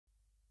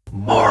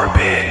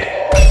Morbid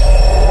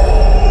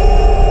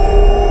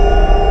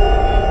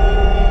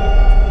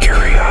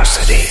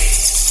Curiosity.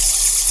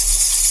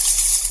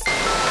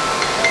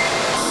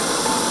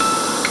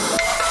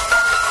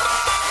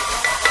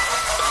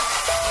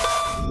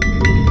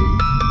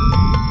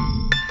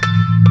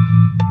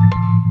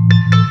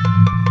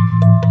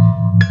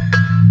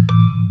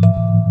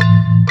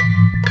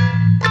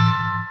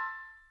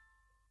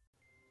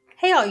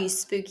 Hey all you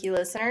spooky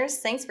listeners,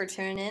 thanks for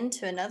tuning in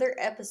to another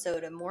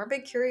episode of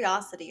Morbid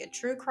Curiosity, a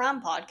true crime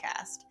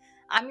podcast.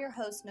 I'm your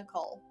host,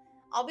 Nicole.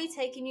 I'll be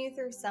taking you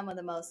through some of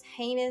the most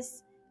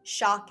heinous,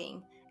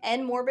 shocking,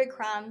 and morbid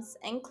crimes,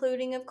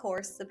 including, of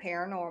course, the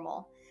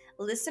paranormal.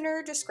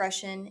 Listener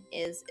discretion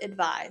is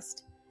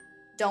advised.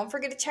 Don't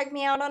forget to check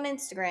me out on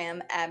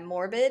Instagram at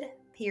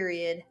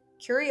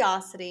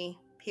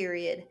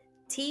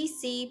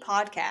morbid.curiosity.tc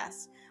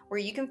podcast, where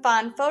you can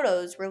find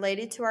photos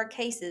related to our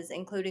cases,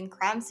 including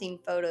crime scene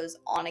photos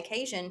on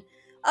occasion,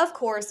 of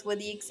course, with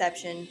the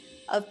exception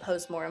of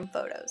postmortem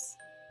photos.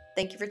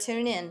 Thank you for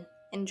tuning in.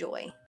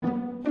 Enjoy.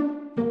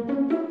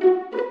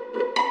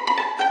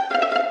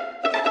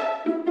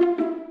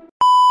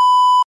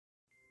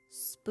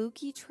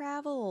 Spooky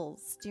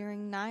travels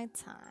during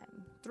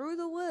nighttime, through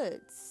the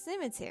woods,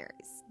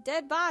 cemeteries,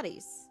 dead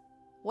bodies.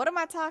 What am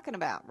I talking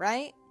about,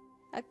 right?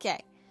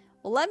 Okay,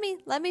 well let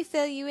me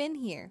fill you in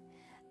here.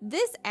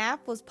 This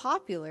app was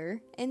popular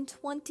in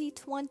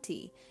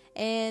 2020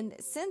 and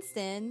since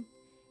then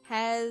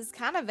has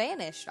kind of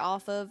vanished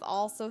off of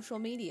all social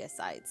media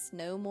sites.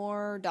 No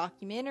more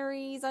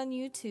documentaries on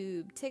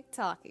YouTube,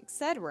 TikTok,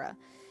 etc.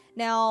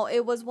 Now,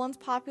 it was once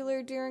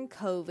popular during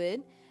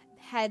COVID,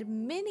 had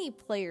many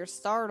players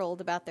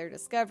startled about their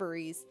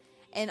discoveries,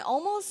 and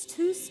almost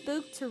too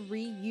spooked to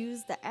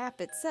reuse the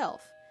app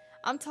itself.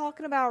 I'm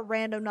talking about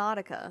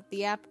Randonautica,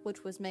 the app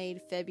which was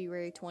made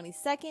February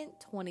 22nd,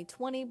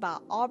 2020 by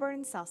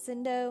Auburn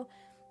Salcindo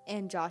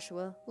and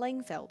Joshua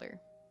Langfelder.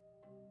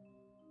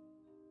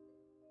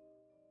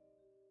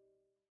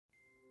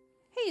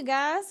 Hey you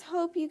guys,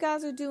 hope you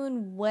guys are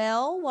doing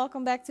well.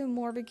 Welcome back to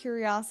Morbid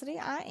Curiosity.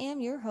 I am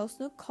your host,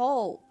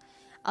 Nicole.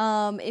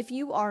 If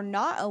you are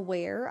not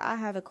aware, I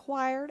have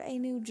acquired a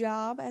new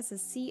job as a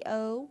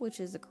CO,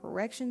 which is a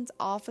corrections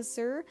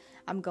officer.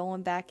 I'm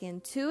going back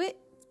into it.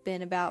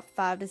 Been about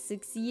 5 to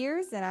 6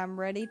 years and I'm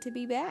ready to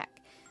be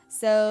back.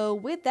 So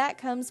with that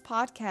comes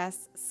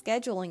podcast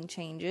scheduling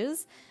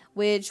changes,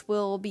 which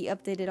will be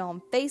updated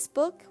on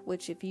Facebook,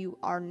 which if you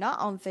are not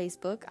on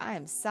Facebook, I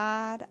am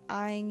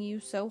side-eyeing you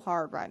so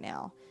hard right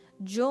now.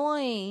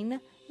 Join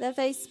the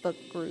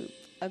Facebook group,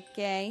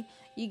 okay?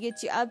 You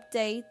get your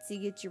updates, you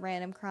get your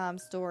random crime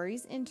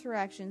stories,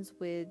 interactions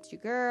with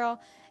your girl.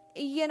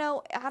 You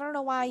know, I don't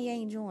know why you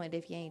ain't joined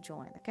if you ain't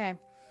joined, okay?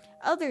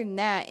 Other than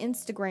that,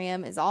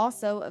 Instagram is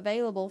also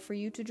available for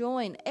you to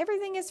join.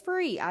 Everything is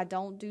free. I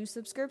don't do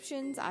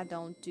subscriptions. I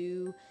don't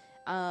do,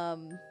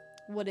 Patreons.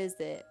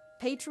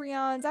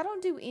 I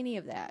don't do any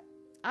of that.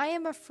 I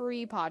am a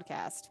free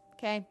podcast,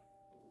 okay?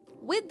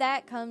 With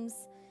that comes,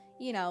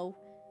 you know,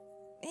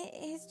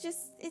 it's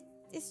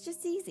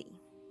just easy.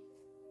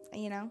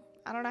 You know,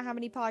 I don't know how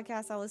many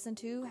podcasts I listen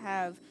to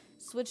have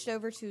switched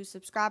over to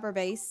subscriber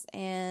base,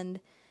 and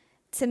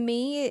to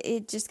me,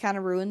 it just kind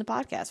of ruined the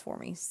podcast for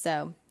me.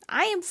 So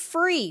I am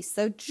free,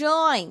 so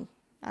join.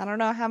 I don't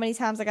know how many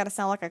times I got to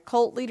sound like a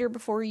cult leader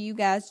before you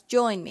guys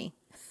join me.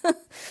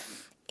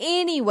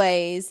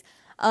 Anyways,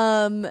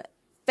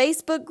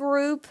 Facebook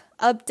group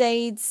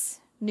updates,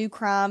 new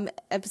crime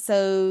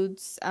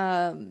episodes.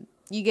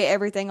 You get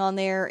everything on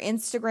there.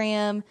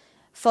 Instagram,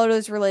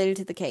 photos related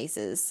to the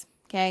cases.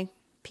 Okay,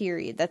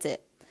 period. That's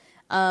it.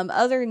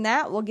 Other than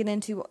that, we'll get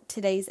into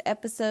today's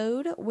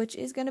episode, which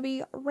is going to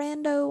be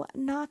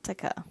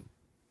Randonautica.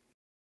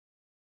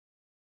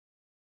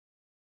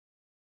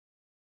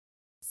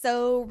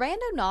 So,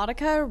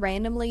 Randonautica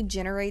randomly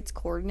generates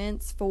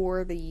coordinates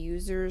for the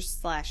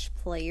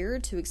user/player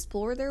to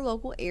explore their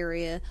local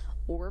area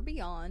or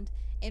beyond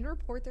and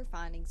report their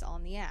findings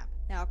on the app.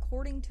 Now,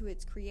 according to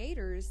its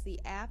creators,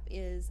 the app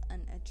is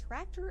an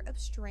attractor of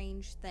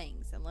strange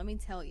things. And let me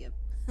tell you,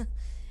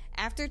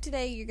 after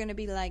today, you're going to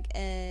be like,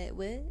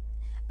 what?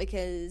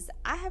 Because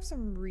I have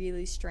some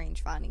really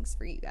strange findings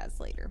for you guys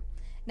later.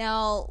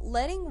 Now,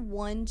 letting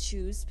one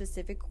choose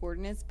specific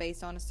coordinates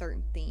based on a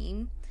certain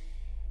theme,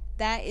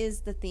 that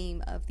is the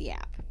theme of the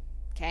app,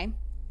 okay?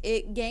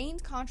 It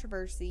gained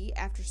controversy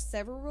after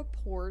several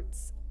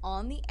reports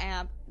on the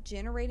app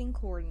generating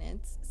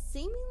coordinates,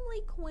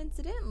 seemingly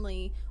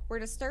coincidentally, where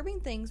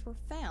disturbing things were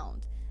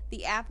found.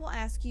 The app will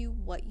ask you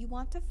what you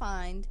want to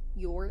find,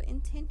 your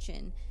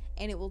intention,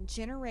 and it will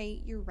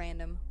generate your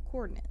random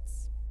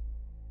coordinates.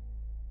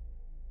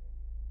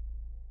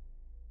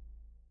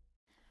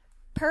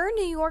 Per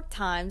New York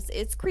Times,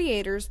 its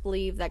creators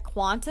believe that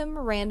quantum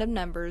random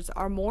numbers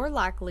are more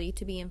likely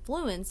to be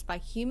influenced by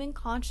human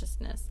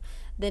consciousness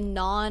than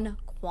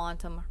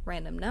non-quantum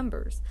random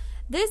numbers.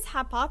 This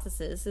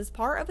hypothesis is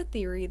part of a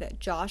theory that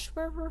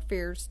Joshua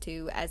refers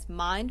to as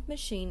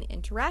mind-machine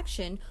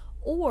interaction,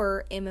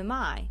 or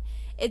MMI,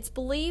 It's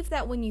believed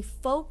that when you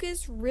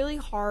focus really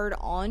hard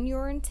on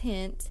your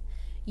intent,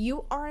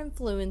 you are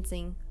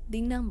influencing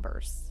the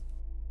numbers.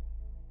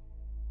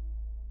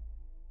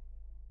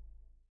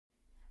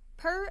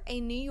 Per a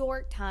New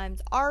York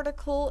Times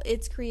article,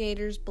 its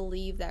creators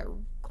believe that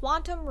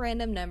quantum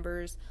random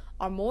numbers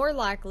are more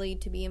likely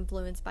to be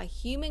influenced by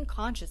human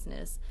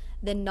consciousness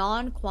than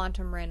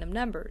non-quantum random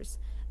numbers.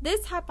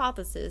 This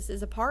hypothesis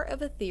is a part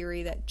of a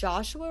theory that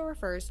Joshua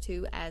refers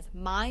to as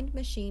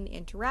mind-machine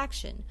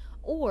interaction,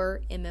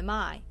 or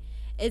MMI.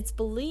 It's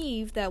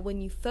believed that when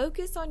you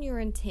focus on your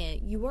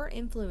intent, you are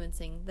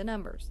influencing the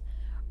numbers.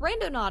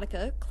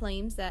 Randonautica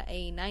claims that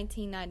a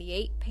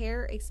 1998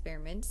 PAIR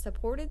experiment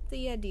supported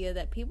the idea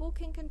that people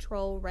can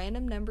control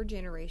random number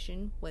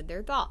generation with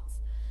their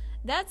thoughts.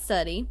 That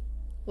study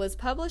was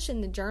published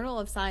in the Journal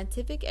of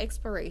Scientific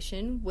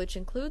Exploration, which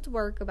includes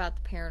work about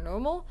the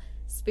paranormal,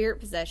 spirit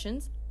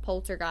possessions,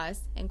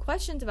 poltergeists, and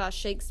questions about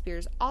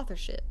Shakespeare's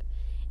authorship.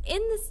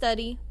 In the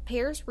study,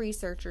 PAIR's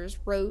researchers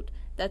wrote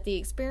that the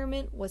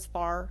experiment was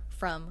far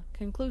from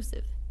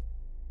conclusive.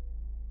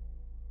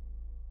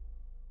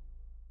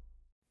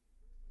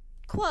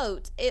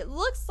 Quote, "It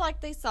looks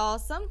like they saw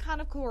some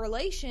kind of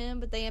correlation,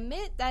 but they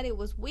admit that it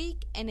was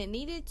weak and it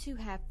needed to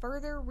have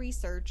further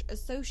research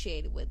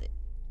associated with it."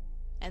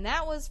 And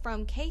that was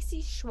from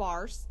Casey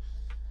Schwartz,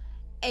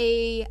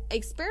 a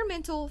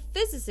experimental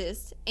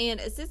physicist and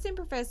assistant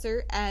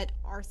professor at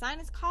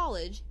Ursinus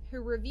College,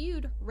 who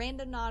reviewed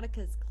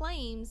Randonautica's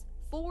claims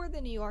for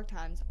the New York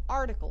Times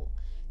article.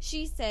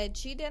 She said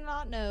she did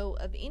not know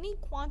of any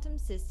quantum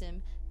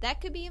system that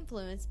could be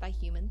influenced by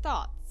human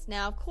thoughts.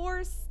 Now, of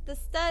course, the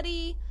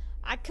study,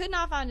 I could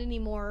not find any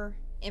more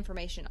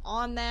information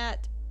on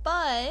that,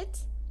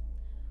 but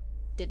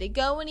did it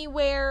go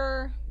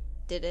anywhere?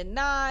 Did it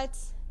not?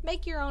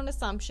 Make your own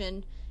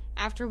assumption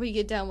after we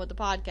get done with the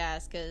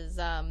podcast, because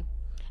I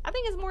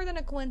think it's more than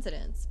a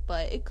coincidence,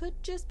 but it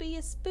could just be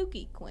a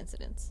spooky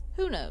coincidence.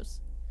 Who knows?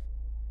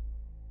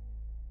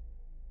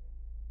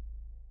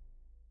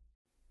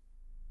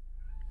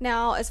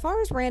 Now, as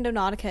far as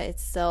Randonautica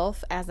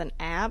itself as an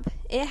app,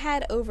 it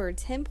had over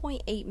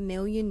 10.8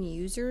 million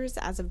users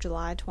as of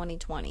July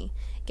 2020,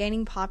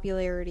 gaining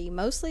popularity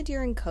mostly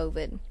during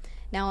COVID.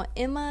 Now,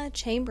 Emma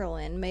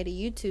Chamberlain made a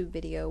YouTube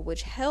video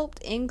which helped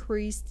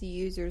increase the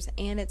users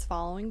and its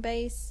following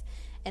base,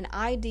 and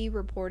ID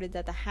reported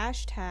that the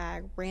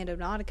hashtag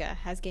Randonautica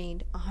has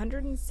gained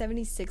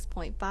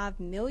 176.5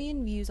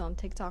 million views on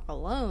TikTok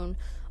alone,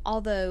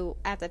 although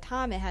at the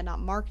time it had not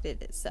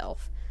marketed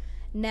itself.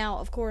 Now,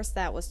 of course,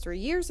 that was 3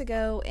 years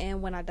ago,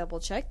 and when I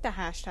double-checked the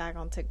hashtag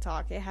on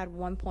TikTok, it had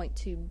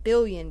 1.2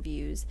 billion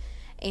views,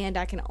 and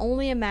I can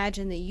only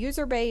imagine the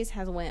user base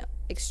has went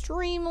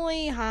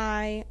extremely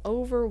high,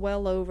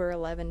 well over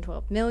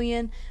 11-12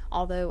 million,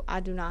 although I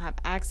do not have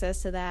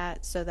access to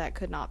that, so that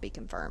could not be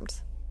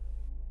confirmed.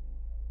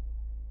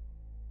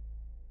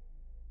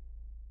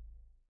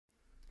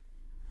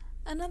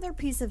 Another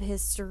piece of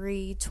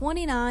history,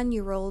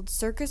 29-year-old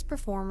circus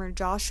performer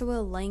Joshua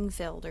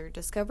Langfelder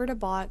discovered a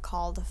bot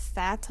called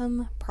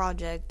Phantom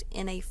Project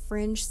in a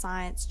fringe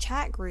science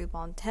chat group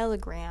on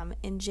Telegram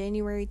in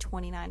January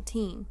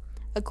 2019.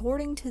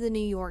 According to the New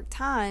York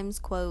Times,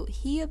 quote,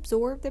 "He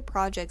absorbed the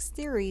project's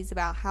theories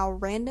about how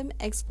random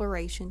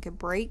exploration could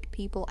break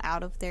people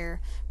out of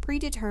their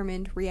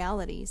predetermined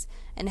realities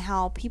and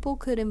how people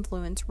could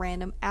influence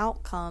random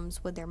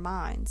outcomes with their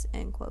minds,"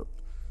 end quote.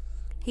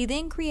 He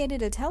then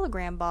created a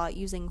Telegram bot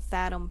using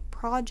Phantom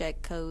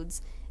Project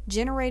codes,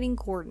 generating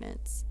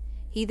coordinates.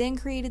 He then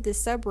created the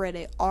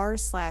subreddit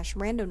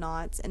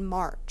r/randonauts in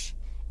March.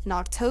 In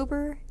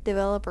October,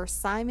 developer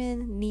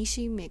Simon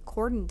Nishi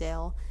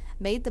McCordendale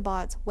made the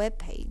bot's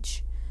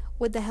webpage.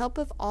 With the help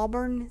of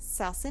Auburn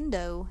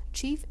Salcindo,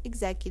 chief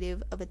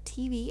executive of a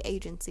TV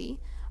agency,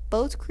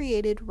 both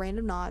created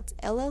Randonauts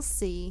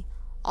LLC.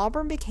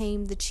 Auburn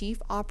became the chief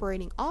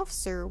operating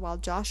officer while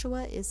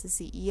Joshua is the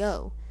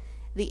CEO.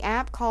 The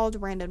app called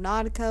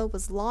Randonautica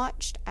was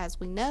launched, as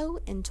we know,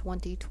 in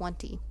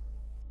 2020.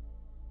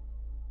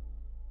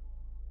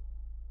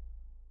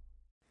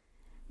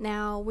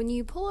 Now, when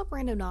you pull up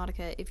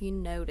Randonautica, if you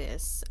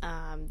notice,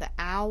 the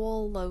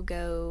owl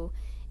logo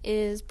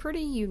is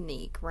pretty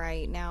unique,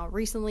 right? Now,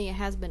 recently it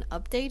has been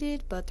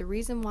updated, but the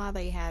reason why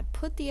they had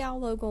put the owl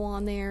logo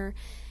on there,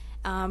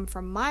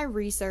 from my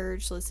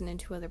research, listening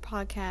to other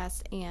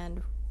podcasts,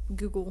 and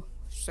Google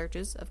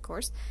searches, of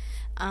course,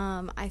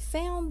 I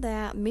found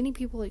that many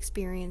people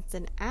experienced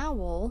an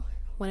owl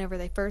whenever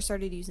they first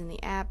started using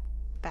the app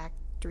back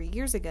 3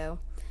 years ago.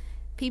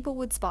 People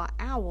would spot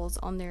owls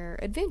on their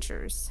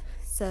adventures,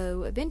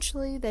 so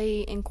eventually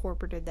they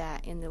incorporated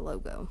that in the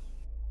logo.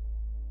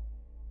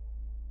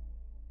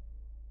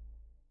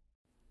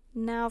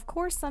 Now, of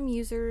course, some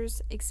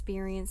users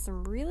experience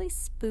some really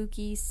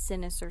spooky,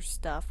 sinister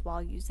stuff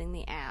while using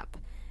the app.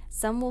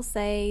 Some will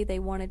say they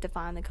wanted to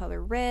find the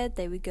color red,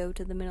 they would go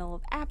to the middle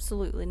of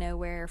absolutely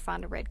nowhere,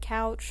 find a red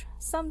couch.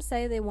 Some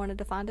say they wanted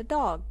to find a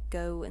dog,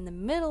 go in the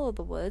middle of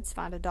the woods,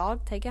 find a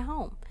dog, take it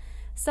home.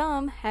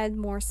 Some had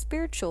more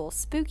spiritual,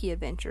 spooky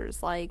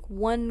adventures, like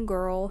one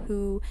girl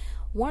who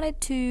wanted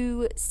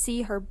to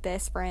see her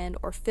best friend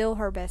or feel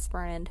her best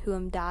friend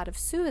who died of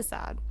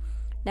suicide.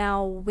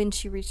 Now, when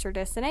she reached her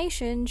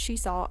destination, she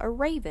saw a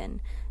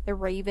raven. The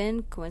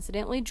raven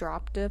coincidentally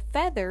dropped a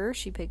feather.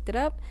 She picked it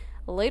up,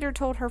 later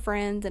told her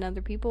friends and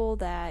other people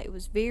that it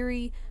was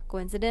very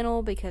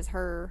coincidental because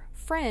her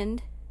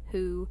friend,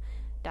 who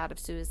died of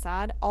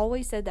suicide,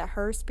 always said that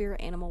her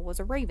spirit animal was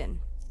a raven.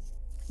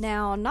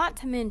 Now, not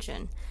to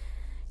mention,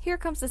 here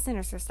comes the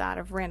sinister side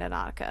of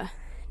Randonautica.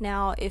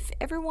 Now, if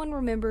everyone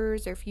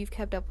remembers, or if you've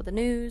kept up with the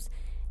news,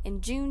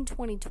 in June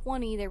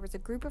 2020, there was a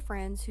group of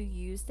friends who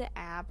used the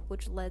app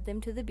which led them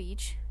to the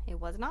beach. It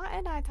was not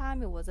at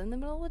nighttime, it was in the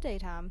middle of the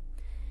daytime.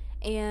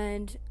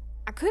 And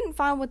I couldn't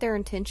find what their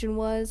intention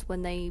was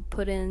when they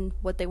put in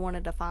what they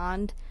wanted to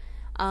find.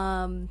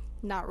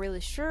 Not really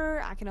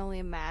sure. I can only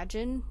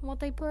imagine what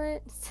they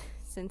put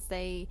since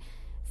they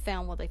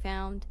found what they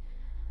found.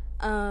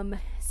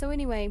 So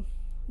anyway,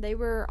 they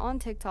were on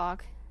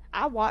TikTok.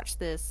 I watched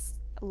this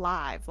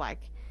live.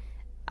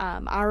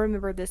 I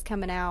remember this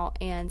coming out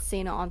and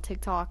seeing it on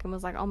TikTok and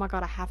was like, oh my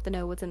god, I have to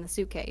know what's in the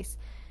suitcase.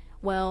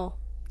 Well,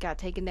 got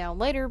taken down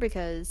later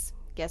because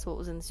guess what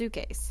was in the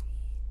suitcase?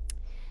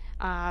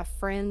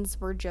 Friends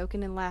were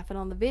joking and laughing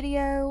on the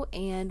video,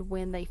 and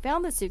when they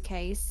found the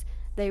suitcase,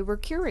 they were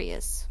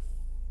curious.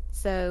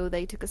 So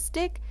they took a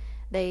stick,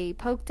 they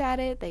poked at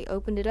it, they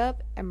opened it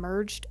up,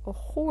 emerged a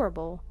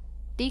horrible,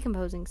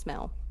 decomposing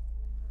smell.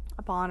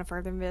 Upon a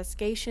further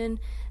investigation,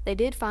 they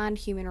did find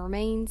human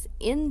remains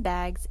in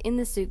bags in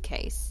the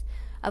suitcase.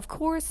 Of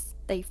course,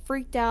 they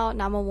freaked out.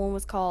 911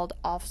 was called.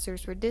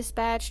 Officers were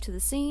dispatched to the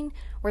scene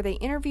where they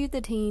interviewed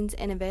the teens,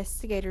 and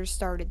investigators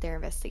started their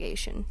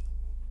investigation.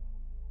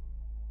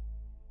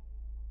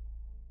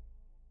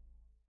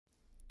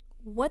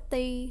 What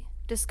they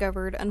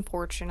discovered,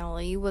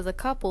 unfortunately, was a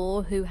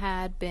couple who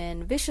had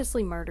been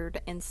viciously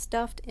murdered and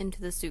stuffed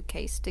into the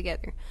suitcase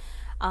together.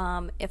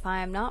 If I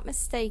am not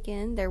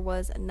mistaken, there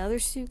was another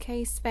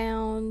suitcase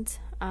found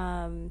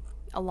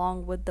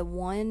along with the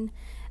one,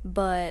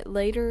 but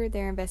later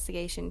their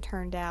investigation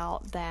turned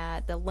out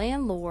that the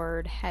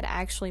landlord had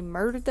actually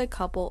murdered the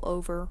couple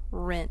over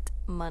rent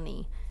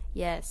money.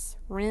 Yes,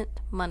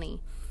 rent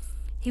money.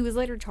 He was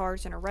later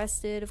charged and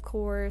arrested, of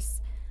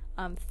course,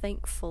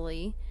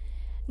 thankfully.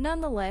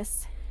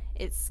 Nonetheless,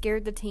 it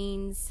scared the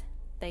teens.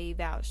 They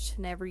vouched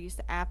to never use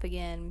the app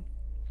again.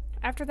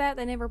 After that,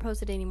 they never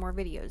posted any more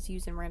videos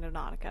using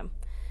Randonautica.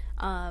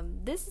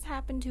 This has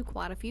happened to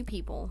quite a few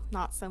people,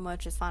 not so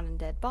much as finding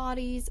dead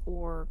bodies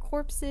or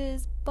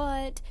corpses,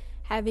 but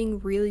having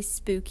really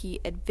spooky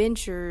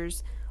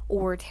adventures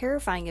or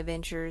terrifying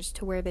adventures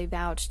to where they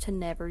vouch to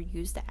never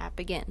use the app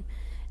again.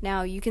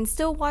 Now, you can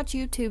still watch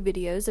YouTube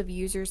videos of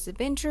users'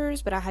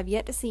 adventures, but I have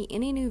yet to see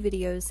any new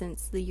videos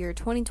since the year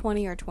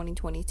 2020 or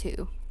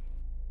 2022.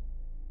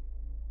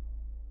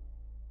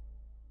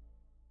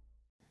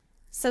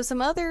 So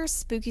some other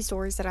spooky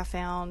stories that I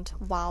found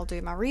while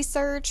doing my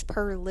research,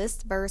 per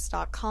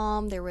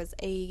listverse.com, there was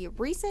a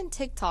recent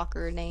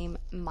TikToker named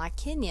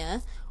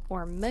McKenya.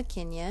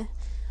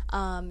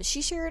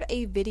 She shared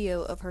a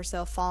video of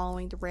herself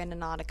following the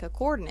Randonautica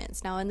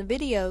coordinates. Now in the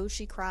video,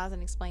 she cries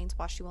and explains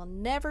why she will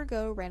never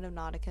go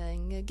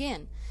Randonautica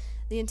again.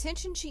 The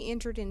intention she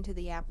entered into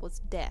the app was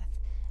death,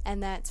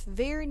 and that's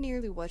very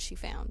nearly what she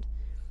found.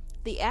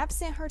 The app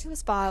sent her to a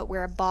spot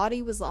where a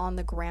body was on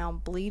the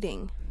ground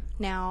bleeding.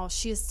 Now,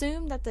 she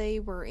assumed that they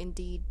were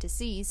indeed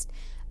deceased.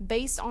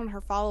 Based on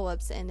her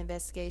follow-ups and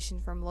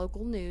investigation from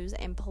local news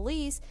and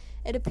police,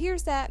 it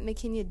appears that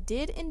McKenya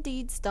did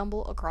indeed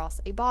stumble across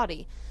a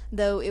body,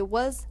 though it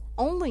was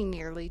only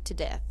nearly to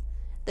death.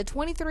 The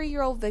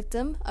 23-year-old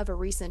victim of a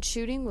recent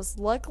shooting was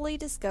luckily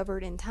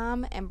discovered in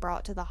time and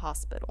brought to the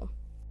hospital.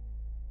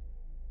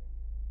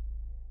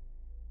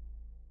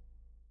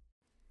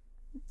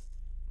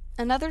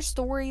 Another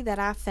story that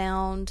I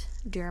found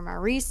during my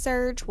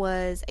research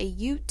was a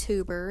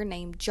YouTuber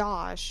named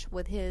Josh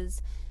with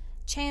his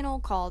channel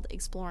called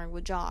Exploring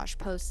with Josh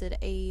posted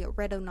a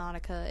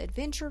Randonautica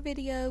adventure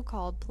video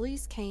called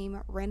Police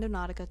Came,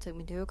 Randonautica Took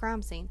Me to a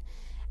Crime Scene.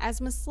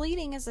 As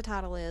misleading as the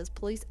title is,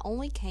 police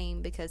only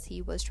came because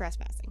he was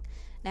trespassing.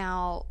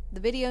 Now, the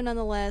video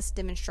nonetheless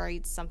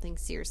demonstrates something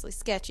seriously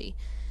sketchy.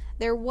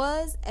 There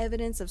was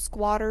evidence of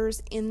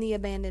squatters in the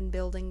abandoned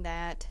building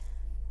that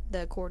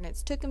the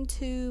coordinates took him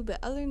to, but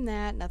other than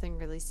that, nothing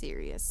really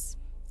serious.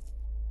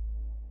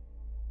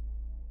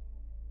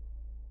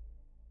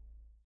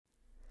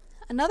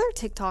 Another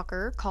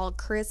TikToker called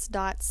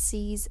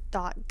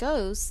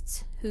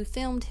Chris.sees.ghosts, who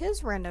filmed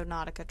his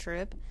Randonautica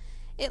trip,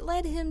 it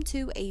led him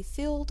to a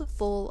field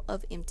full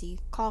of empty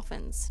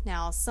coffins.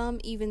 Now, some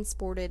even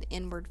sported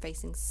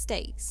inward-facing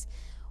stakes,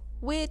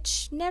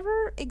 which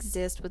never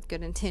exist with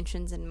good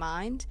intentions in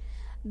mind.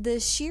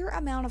 The sheer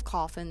amount of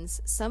coffins,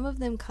 some of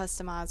them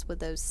customized with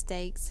those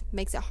stakes,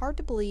 makes it hard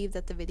to believe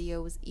that the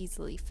video was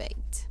easily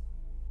faked.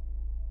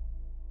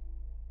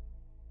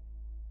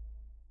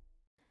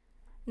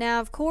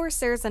 Now, of course,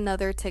 there's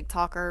another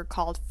TikToker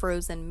called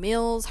Frozen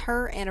Mills.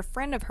 Her and a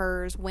friend of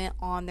hers went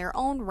on their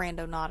own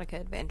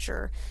Randonautica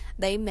adventure.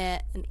 They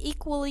met an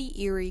equally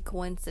eerie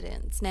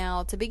coincidence.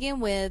 Now, to begin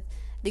with,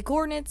 the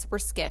coordinates were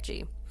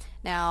sketchy.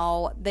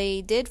 Now,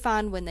 they did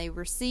find when they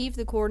received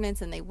the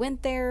coordinates and they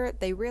went there,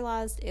 they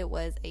realized it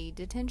was a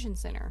detention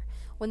center.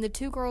 When the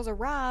two girls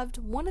arrived,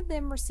 one of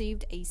them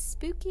received a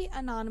spooky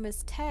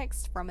anonymous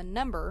text from a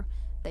number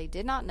they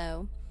did not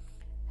know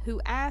who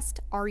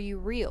asked, "Are you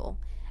real?"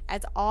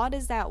 As odd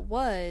as that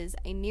was,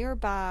 a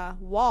nearby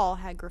wall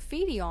had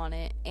graffiti on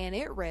it, and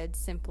it read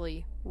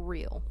simply,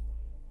 "Real."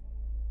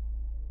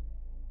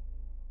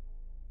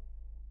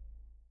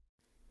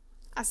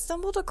 I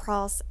stumbled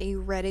across a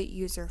Reddit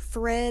user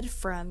thread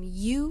from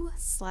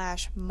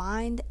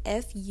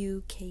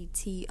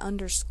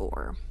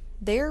u/mindfukt_.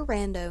 Their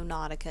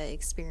Randonautica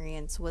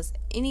experience was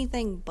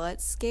anything but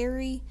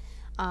scary.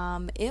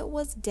 It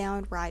was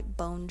downright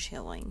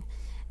bone-chilling.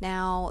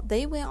 Now,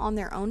 they went on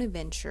their own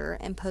adventure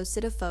and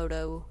posted a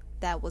photo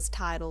that was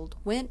titled,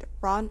 "Went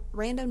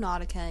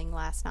Randonautica-ing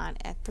last night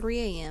at 3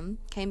 a.m.,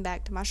 came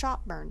back to my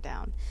shop burned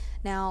down."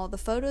 Now, the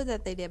photo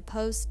that they did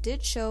post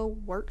did show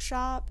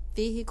workshop,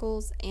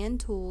 vehicles, and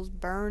tools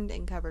burned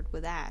and covered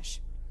with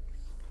ash.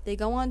 They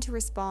go on to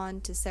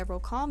respond to several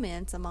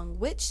comments, among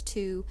which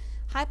two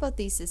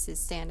hypotheses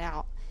stand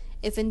out.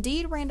 If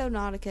indeed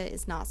Randonautica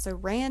is not so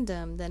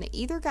random, then it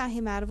either got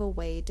him out of a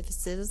way to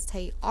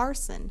facilitate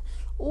arson,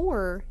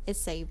 or it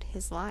saved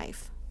his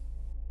life.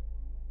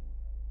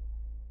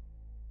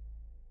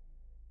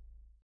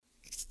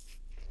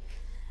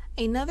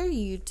 Another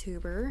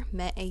YouTuber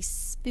met a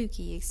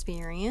spooky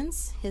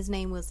experience. His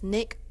name was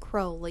Nick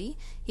Crowley.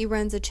 He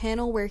runs a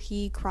channel where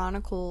he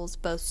chronicles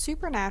both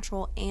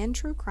supernatural and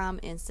true crime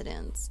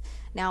incidents.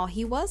 Now,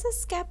 he was a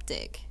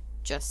skeptic,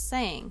 just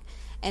saying,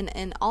 and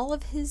in all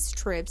of his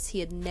trips, he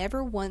had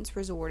never once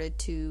resorted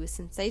to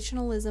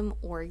sensationalism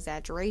or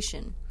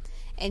exaggeration.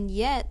 And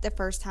yet, the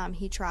first time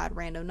he tried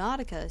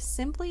Randonautica,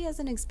 simply as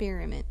an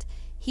experiment,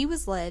 he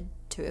was led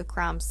to a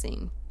crime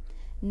scene.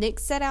 Nick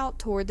set out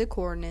toward the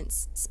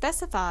coordinates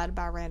specified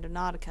by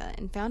Randonautica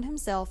and found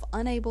himself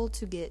unable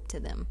to get to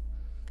them.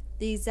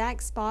 The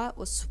exact spot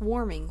was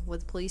swarming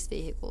with police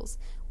vehicles,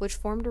 which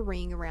formed a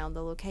ring around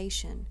the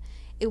location.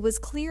 It was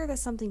clear that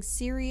something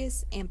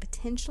serious and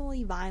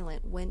potentially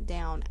violent went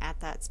down at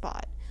that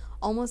spot,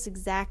 almost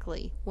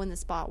exactly when the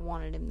spot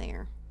wanted him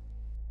there.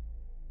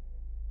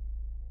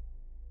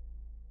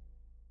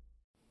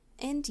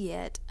 And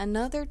yet,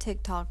 another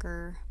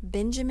TikToker,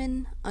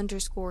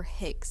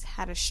 Benjamin_Hicks,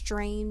 had a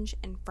strange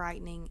and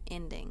frightening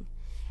ending.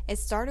 It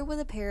started with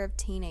a pair of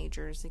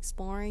teenagers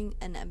exploring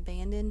an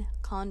abandoned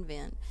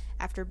convent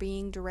after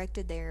being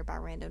directed there by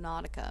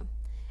Randonautica.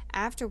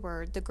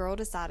 Afterward, the girl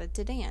decided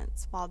to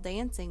dance. While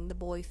dancing, the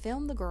boy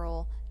filmed the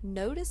girl,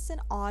 noticed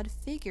an odd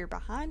figure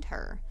behind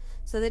her,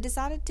 so they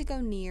decided to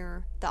go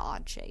near the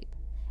odd shape.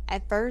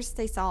 At first,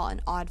 they saw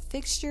an odd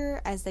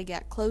fixture. As they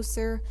got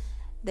closer,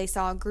 they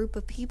saw a group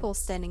of people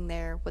standing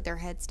there with their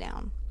heads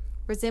down,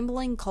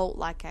 resembling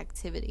cult-like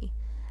activity.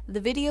 The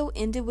video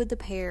ended with the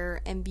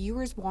pair and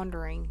viewers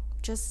wondering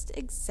just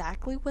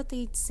exactly what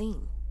they'd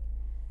seen.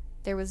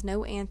 There was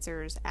no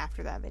answers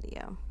after that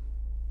video.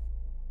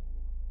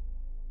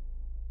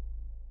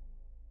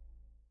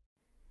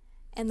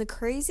 And the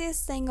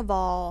craziest thing of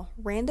all,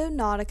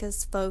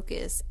 Randonautica's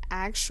focus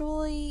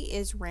actually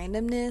is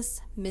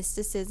randomness,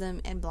 mysticism,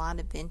 and blind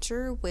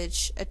adventure,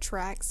 which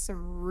attracts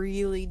some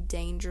really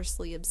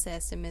dangerously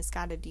obsessed and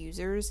misguided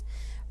users.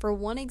 For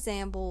one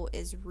example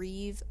is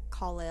Reeve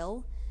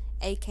Khalil,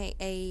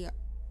 aka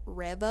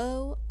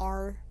Revo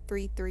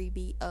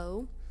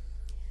R33BO.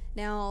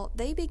 Now,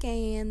 they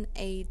began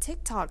a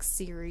TikTok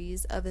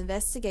series of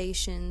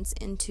investigations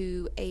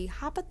into a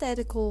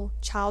hypothetical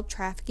child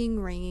trafficking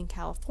ring in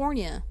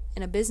California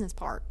in a business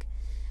park.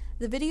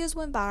 The videos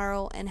went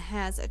viral and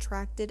has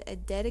attracted a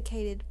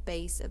dedicated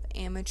base of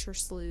amateur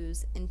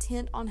sleuths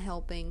intent on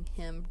helping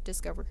him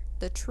discover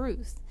the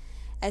truth.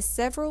 As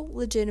several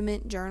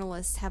legitimate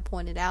journalists have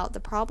pointed out, the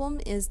problem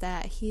is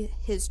that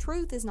his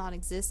truth is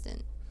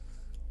non-existent.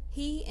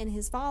 He and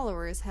his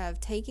followers have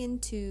taken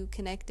to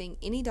connecting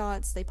any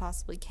dots they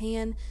possibly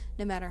can,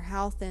 no matter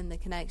how thin the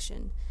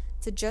connection,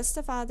 to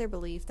justify their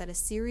belief that a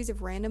series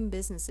of random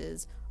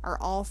businesses are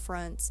all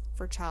fronts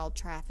for child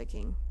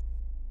trafficking.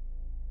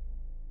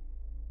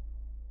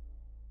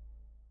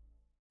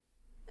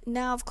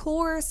 Now, of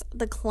course,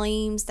 the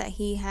claims that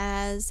he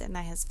has and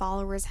that his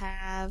followers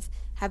have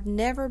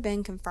never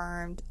been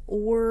confirmed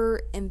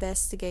or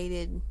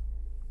investigated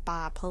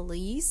by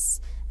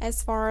police.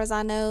 As far as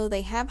I know,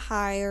 they have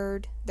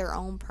hired their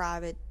own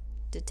private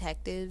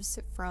detectives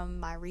from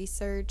my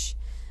research.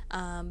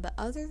 But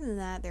other than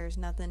that, there's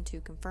nothing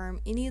to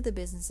confirm any of the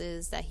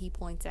businesses that he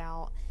points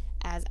out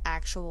as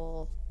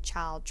actual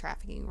child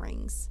trafficking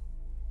rings.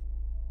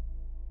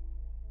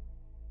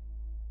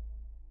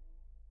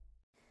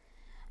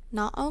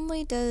 Not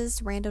only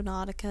does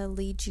Randonautica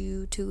lead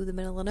you to the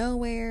middle of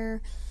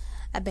nowhere,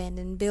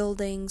 abandoned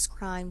buildings,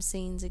 crime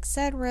scenes,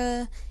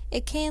 etc.,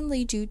 it can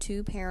lead you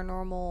to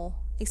paranormal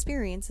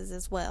experiences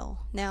as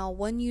well. Now,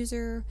 one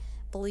user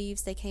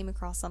believes they came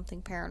across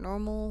something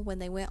paranormal when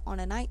they went on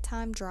a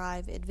nighttime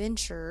drive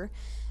adventure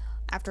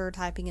after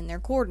typing in their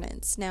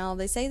coordinates. Now,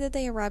 they say that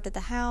they arrived at the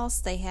house.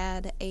 They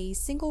had a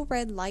single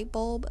red light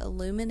bulb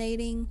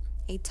illuminating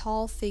a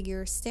tall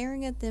figure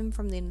staring at them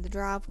from the end of the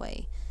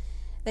driveway.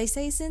 They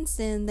say since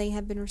then they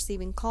have been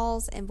receiving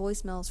calls and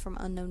voicemails from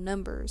unknown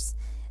numbers.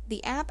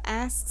 The app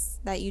asks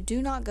that you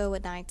do not go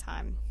at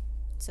nighttime.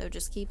 So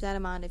just keep that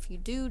in mind if you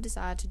do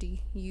decide to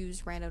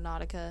use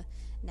Randonautica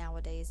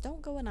nowadays.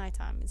 Don't go at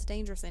nighttime. It's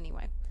dangerous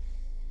anyway.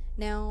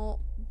 Now,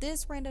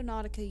 this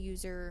Randonautica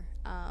user,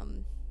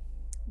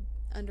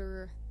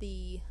 under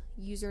the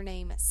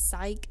username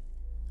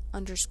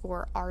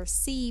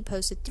psych_RC,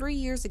 posted 3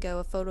 years ago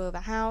a photo of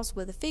a house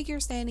with a figure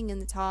standing in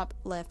the top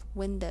left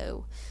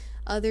window.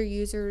 Other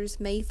users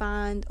may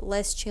find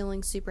less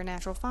chilling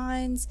supernatural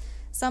finds.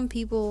 Some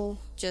people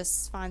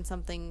just find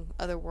something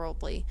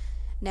otherworldly.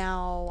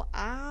 Now,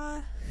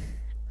 I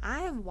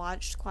have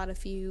watched quite a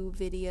few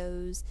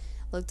videos,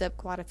 looked up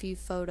quite a few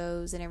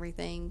photos and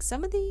everything.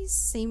 Some of these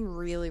seem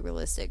really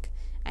realistic.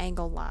 I ain't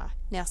gonna lie.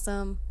 Now,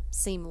 some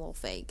seem a little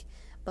fake.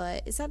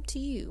 But it's up to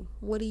you.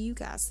 What do you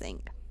guys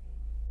think?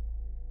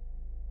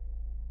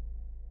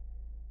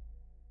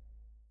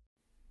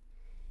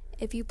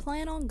 If you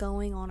plan on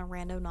going on a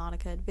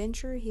Randonautica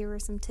adventure, here are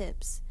some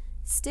tips.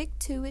 Stick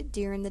to it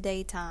during the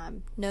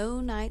daytime. No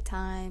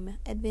nighttime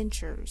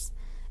adventures.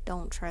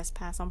 Don't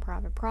trespass on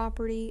private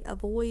property.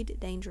 Avoid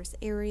dangerous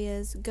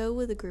areas. Go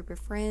with a group of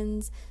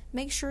friends.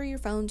 Make sure your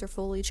phones are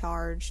fully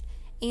charged.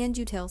 And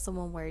you tell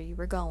someone where you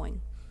were going.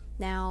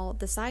 Now,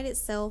 the site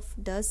itself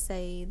does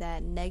say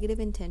that negative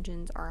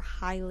intentions are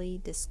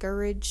highly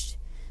discouraged.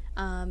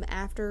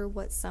 After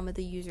what some of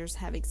the users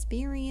have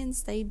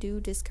experienced, they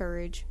do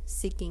discourage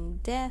seeking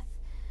death,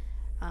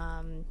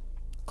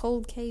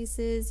 cold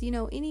cases,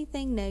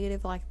 anything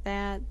negative like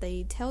that.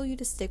 They tell you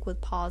to stick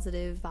with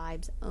positive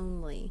vibes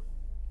only.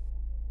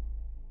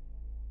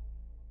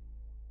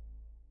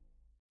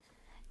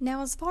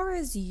 Now, as far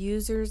as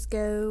users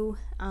go,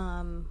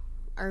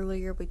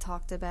 earlier we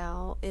talked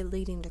about it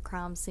leading to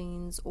crime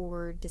scenes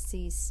or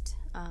deceased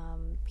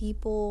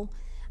people.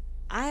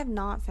 I have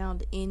not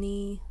found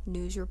any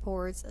news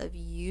reports of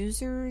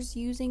users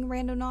using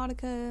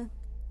Randonautica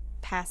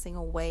passing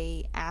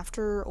away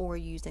after or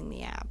using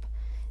the app.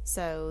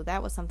 So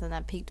that was something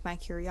that piqued my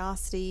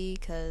curiosity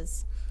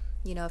because,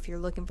 if you're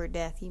looking for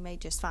death, you may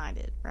just find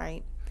it,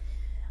 right?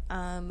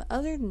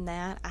 Other than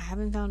that, I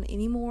haven't found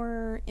any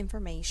more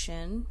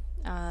information.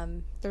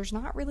 There's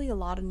not really a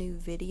lot of new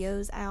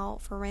videos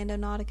out for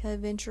Randonautica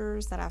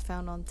adventures that I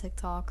found on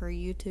TikTok or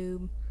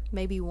YouTube.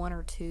 Maybe one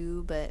or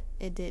two, but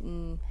it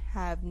didn't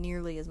have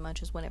nearly as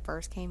much as when it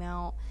first came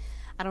out.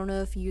 I don't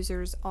know if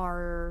users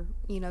are,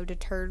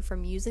 deterred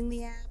from using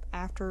the app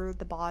after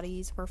the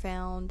bodies were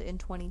found in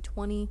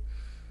 2020.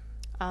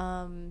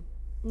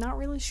 Not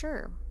really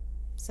sure.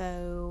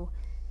 So,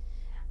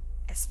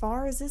 as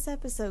far as this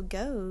episode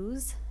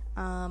goes,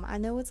 I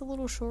know it's a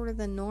little shorter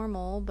than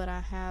normal, but I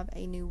have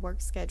a new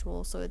work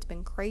schedule, so it's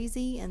been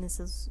crazy, and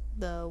this is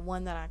the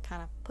one that I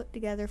kind of put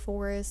together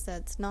for us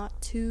that's not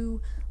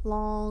too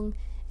long,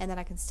 and that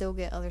I can still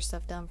get other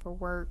stuff done for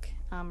work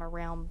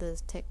around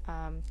this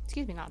around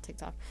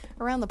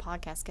the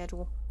podcast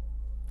schedule.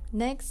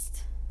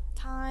 Next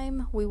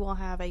time, we will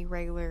have a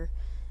regular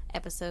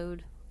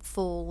episode,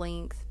 full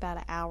length, about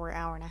an hour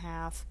and a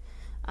half.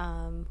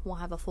 We'll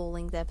have a full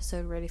length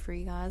episode ready for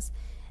you guys.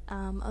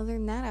 Other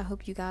than that, I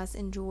hope you guys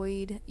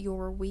enjoyed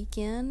your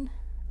weekend.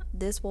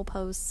 This will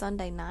post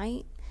Sunday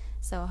night,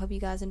 so I hope you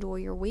guys enjoy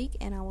your week,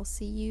 and I will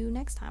see you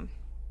next time.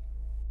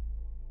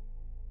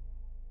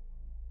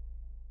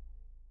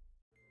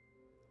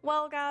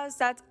 Well, guys,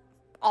 that's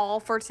all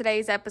for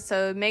today's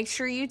episode. Make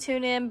sure you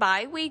tune in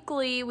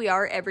bi-weekly. We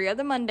are every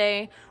other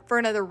Monday for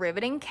another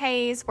riveting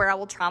case where I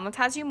will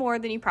traumatize you more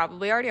than you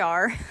probably already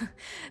are.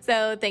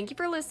 So thank you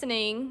for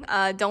listening.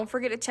 Don't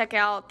forget to check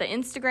out the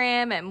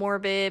Instagram at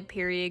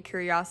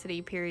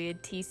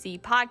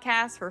morbid_curiosity_TC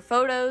podcast for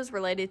photos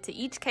related to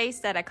each case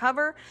that I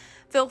cover.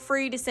 Feel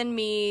free to send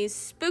me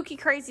spooky,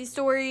 crazy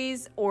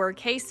stories or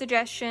case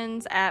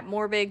suggestions at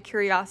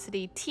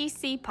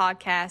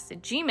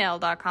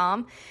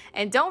morbidcuriositytcpodcast@gmail.com.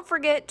 And don't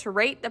forget to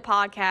rate the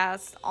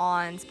podcast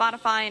on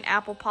Spotify and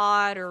Apple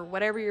Pod or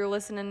whatever you're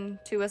listening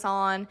to us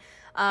on.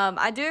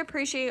 I do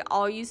appreciate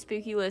all you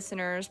spooky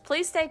listeners.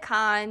 Please stay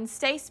kind,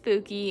 stay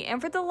spooky,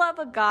 and for the love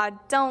of God,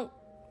 don't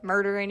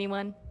murder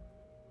anyone.